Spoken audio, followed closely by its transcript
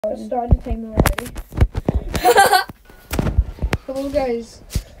I started the timer already. Hello guys.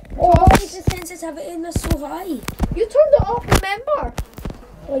 Oh, why is the sensitivity in this so high? You turned it off, remember?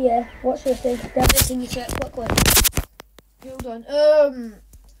 Oh yeah, what's your sensitivity? Can you check quickly? Hold on.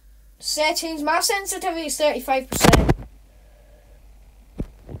 Settings. My sensitivity is 35%.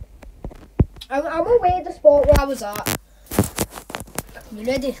 I'm away at the spot where I was at. You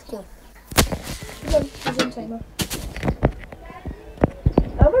ready? Go. Hold on, he's on timer.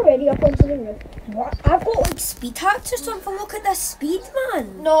 I'm already up onto the roof. What? I've got like speed hacks or something. Look at this speed,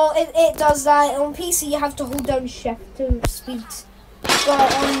 man. No, it does that. On PC you have to hold down shift to speed. But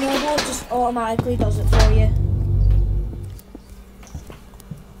on mobile it just automatically does it for you.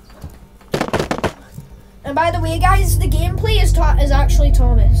 And by the way guys, the gameplay is actually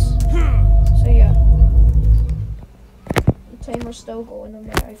Thomas. So yeah. The timer's still going on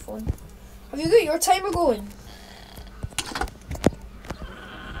my iPhone. Have you got your timer going?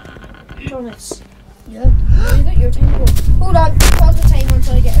 Thomas. Yeah. Have you got your timer going? Hold on, pause the timer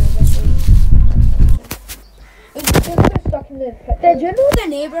until I get out of this room. Stuck in the picture. Did you know the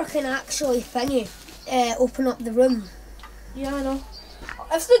neighbour can actually open up the room? Yeah, I know.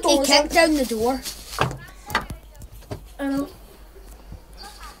 If the He door's kicked down the door. I know.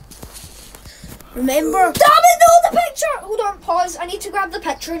 Remember? Damn it, no, the picture! Hold on, pause. I need to grab the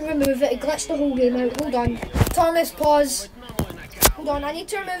picture and remove it. It glitched the whole game out. Hold on. Thomas, pause. Hold on, I need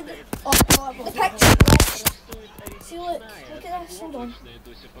to remove the picture glitched. See, look at this. Hold on.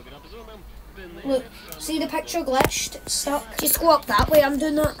 Look, see the picture glitched? It's stuck. Just go up that way, I'm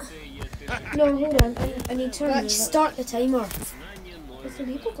doing that. No, hold on. I need to remove Let's it. start the timer. Is the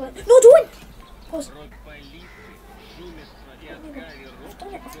label glitched? No, don't! Pause. I've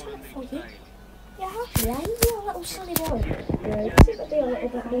done it for you. Yeah, why are you a little silly boy? Right. See what they a little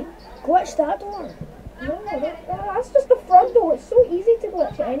bit here. Glitch that door. No, that's just the front door. It's so easy to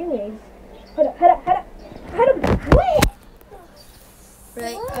glitch it anyways. Hit it. Wait!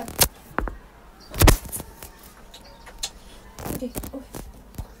 Right. Okay.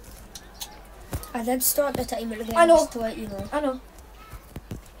 I did start the timer again. I know. Just to let you know. I know.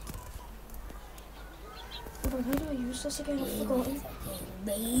 Hold on, how do I use this again? I've forgotten.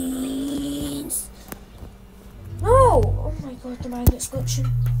 Beans. No! Oh my god, the magnet's glitching.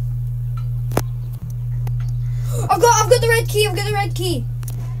 I've got the red key. I've got the red key.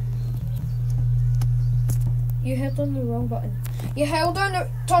 You held on the wrong button. You held down the...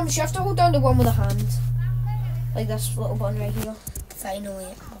 Thomas, you have to hold down the one with a hand. Like this little button right here.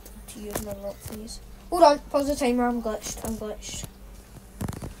 Finally. To use my lock, please. Hold on, pause the timer. I'm glitched.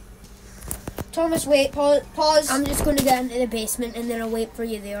 Thomas, wait, pause. I'm just going to get into the basement and then I'll wait for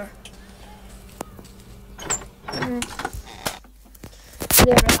you there.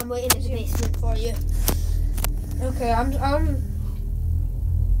 There, I'm waiting in the basement for you. Okay, I'm.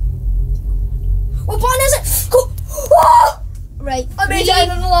 What button is it? Go! Oh! Right, I made it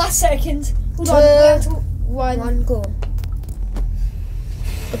in the last second. Hold on, one, go.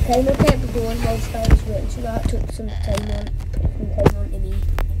 The timer kept going whilst I was waiting, so that took some time on to me.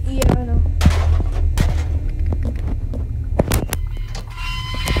 Yeah, I know.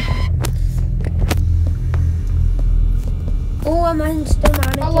 Oh, I'm still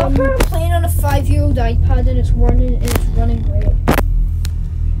managing. I love how I'm playing on a 5-year-old iPad and it's running great.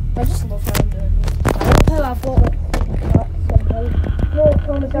 I just love how I'm doing it. I love how I've got like somehow. No,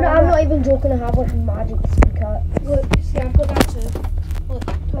 Thomas, No, I'm not even joking, I have like magic speed cut. Look, see, I've got that too. Look,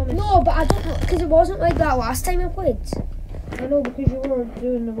 Thomas. No, but I don't know, because it wasn't like that last time I played. I know, because you were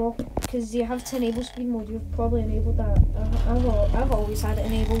doing the rock. Because you have to enable speed mode, you've probably enabled that. I've always had it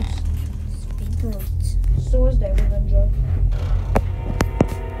enabled. Speed mode. So is Devil Ninja.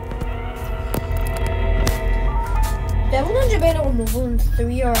 Devil Ninja been on mobile in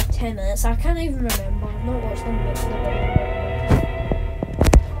 3 or 10 minutes. I can't even remember. I've not watched them yet.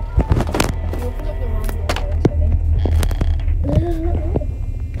 You opened up the wrong door there, Timmy.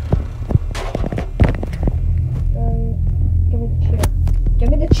 Give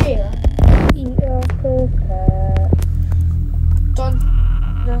me the chair. Eat your cookie. Done.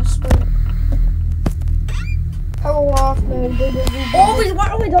 This way. Power off now. Oh, we've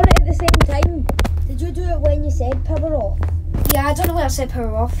literally done it at the same time. Did you do it when you said power off? Yeah, I don't know when I said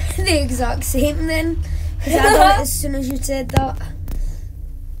power off. The exact same then. Because I done it as soon as you said that.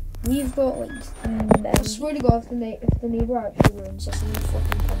 We've got like... I swear to God, if the neighbour actually ruins this, I'm gonna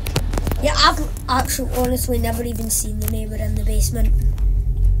fucking punch him. Yeah, I've actually honestly never even seen the neighbour in the basement.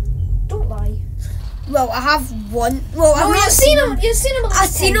 Don't lie. Well, I have one. Well, I've not you've seen him. You've seen him. I've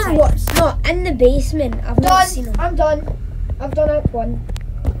seen him once. No, in the basement. I've not seen him. I'm done. I've done Act 1.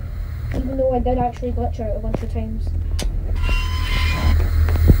 Even though I did actually glitch out a bunch of times.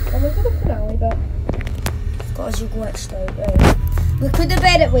 glitched out, right. We could have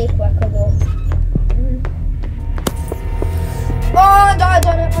made it way quicker though. Oh, I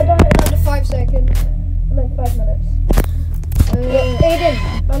done it in under 5 seconds. I meant 5 minutes. Aiden,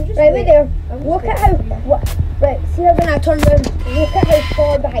 I'm just right, wait there. I'm Look just at how, right, see how when I turn round, look at how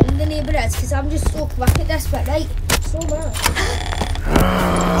far behind the neighbour is, because I'm just so quick at this bit, right? so mad.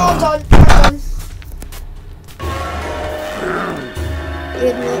 Oh, I'm done. I'm done.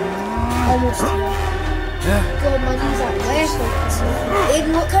 Aiden, look, almost here. God, my knees are left.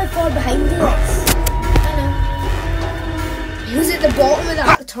 Aiden, look how far behind he is. I know. He was at the bottom of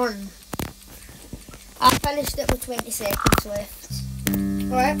that turn. I finished it with 20 seconds left.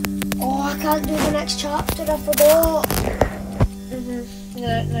 Right. Oh, I can't do the next chapter, I forgot.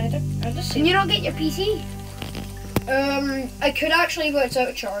 Neither. I just Can you not get your PC? I could actually, but it's out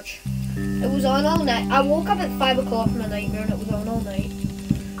of charge. It was on all night. I woke up at 5 o'clock from a nightmare and it was on all night.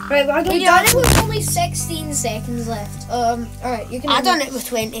 Right, but I We done it with only 16 seconds left. Alright, you can. I done it with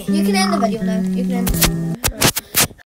 20. You can end the video now. You can end the video.